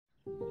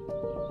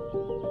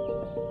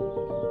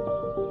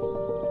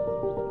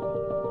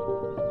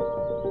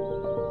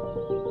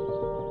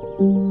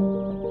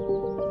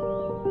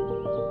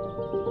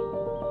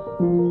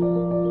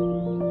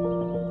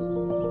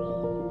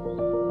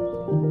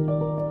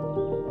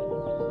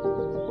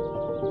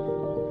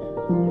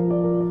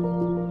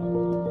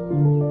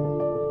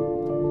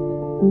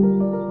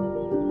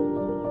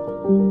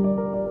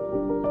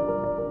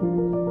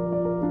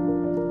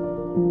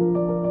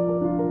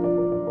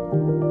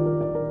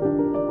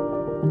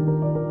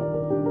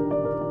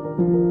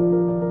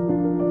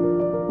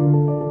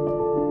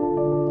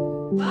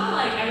Well,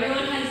 like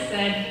everyone has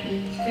said,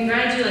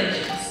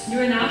 congratulations. You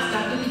are now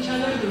stuck with each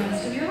other the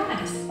rest of your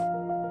lives.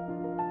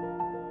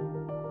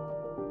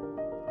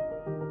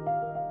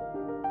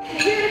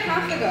 A year and a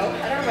half ago,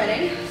 at our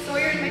wedding,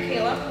 Sawyer and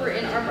Mikayla were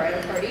in our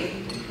bridal party,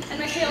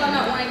 and Mikayla,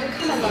 not wanting to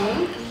come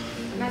alone,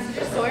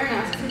 messages Sawyer and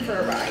asks him for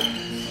a ride.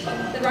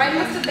 The ride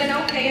must have been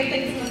okay and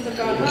things must have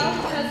gone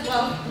well, because,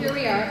 well, here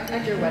we are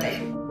at your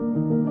wedding.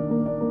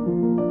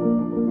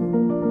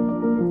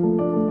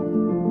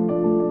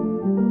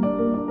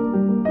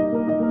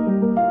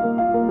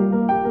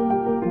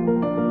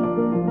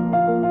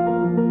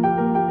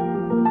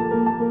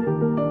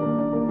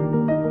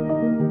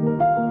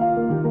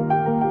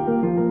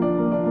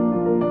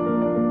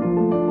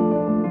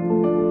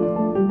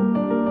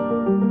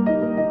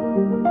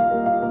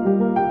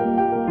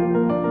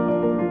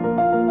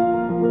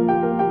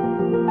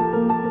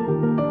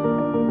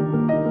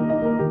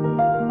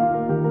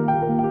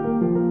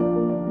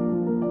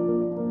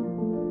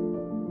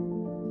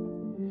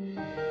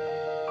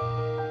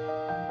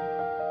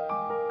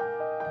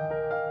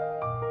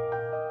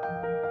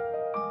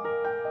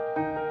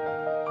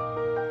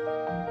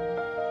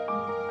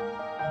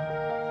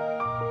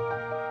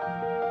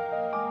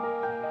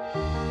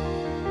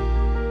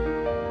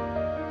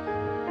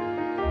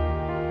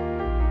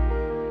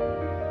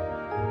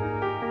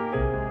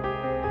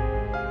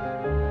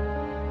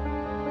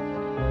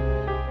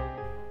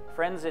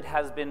 Friends, it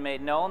has been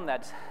made known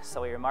that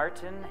Sawyer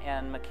Martin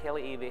and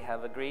Mikayla Evie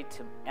have agreed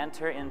to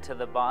enter into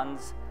the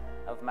bonds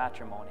of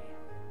matrimony.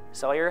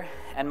 Sawyer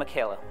and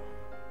Mikayla,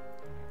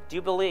 do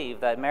you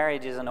believe that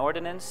marriage is an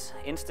ordinance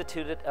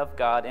instituted of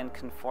God and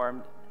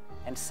conformed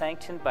and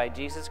sanctioned by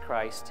Jesus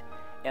Christ,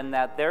 and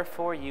that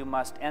therefore you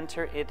must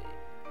enter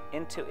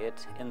into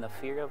it in the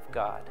fear of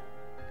God?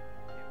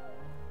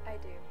 I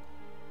do.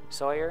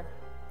 Sawyer,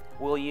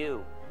 will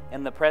you,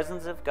 in the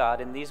presence of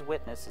God and these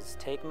witnesses,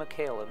 take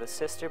Mikayla, the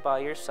sister by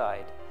your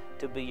side,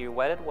 to be your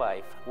wedded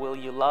wife? Will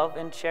you love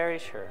and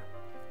cherish her,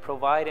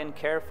 provide and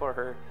care for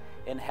her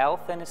in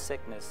health and in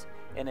sickness,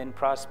 and in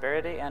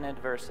prosperity and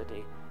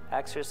adversity,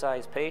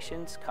 exercise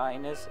patience,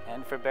 kindness,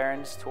 and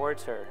forbearance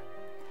towards her,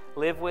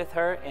 live with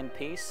her in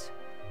peace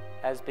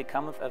as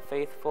becometh a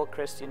faithful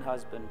Christian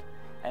husband,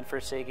 and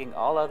forsaking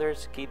all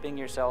others, keeping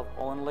yourself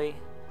only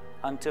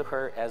unto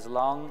her as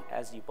long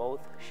as you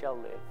both shall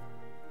live?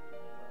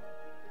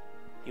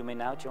 You may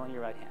now join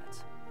your right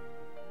hands.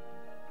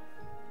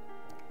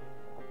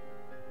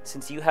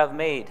 Since you have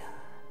made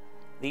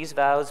these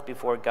vows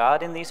before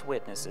God and these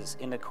witnesses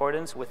in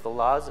accordance with the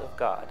laws of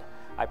God,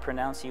 I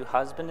pronounce you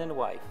husband and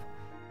wife.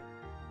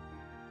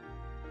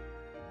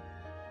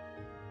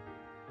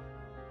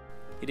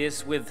 It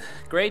is with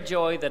great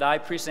joy that I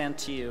present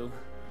to you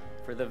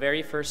for the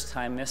very first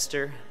time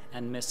Mr.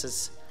 and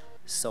Mrs.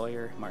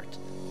 Sawyer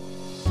Martin.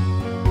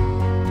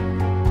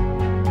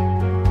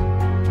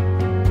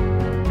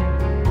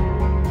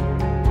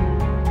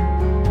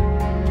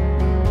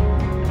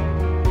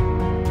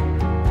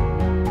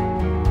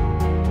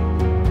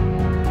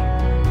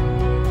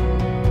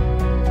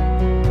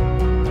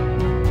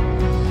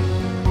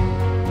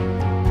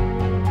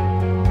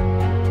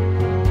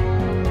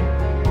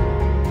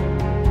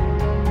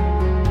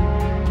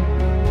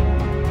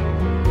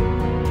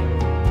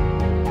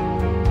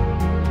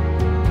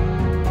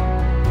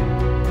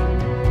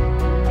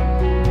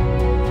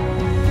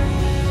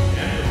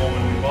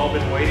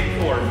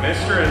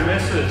 Mr. and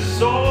Mrs.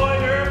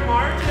 Sawyer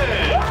Martin.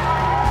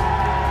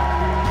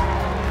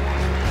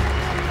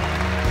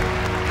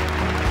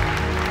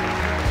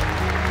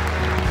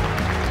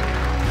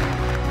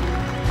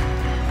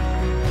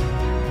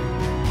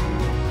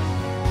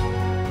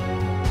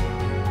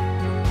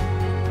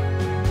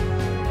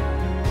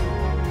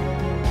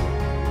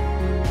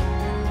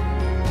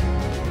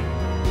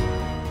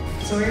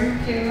 Sawyer and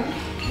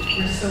Mikayla,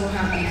 we're so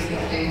happy that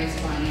the day has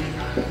finally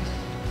arrived.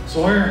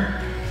 Sawyer,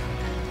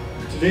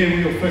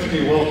 today we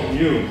officially welcome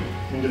you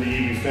into the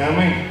Evie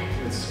family.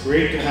 It's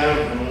great to have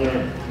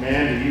another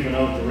man to even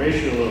out the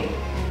ratio of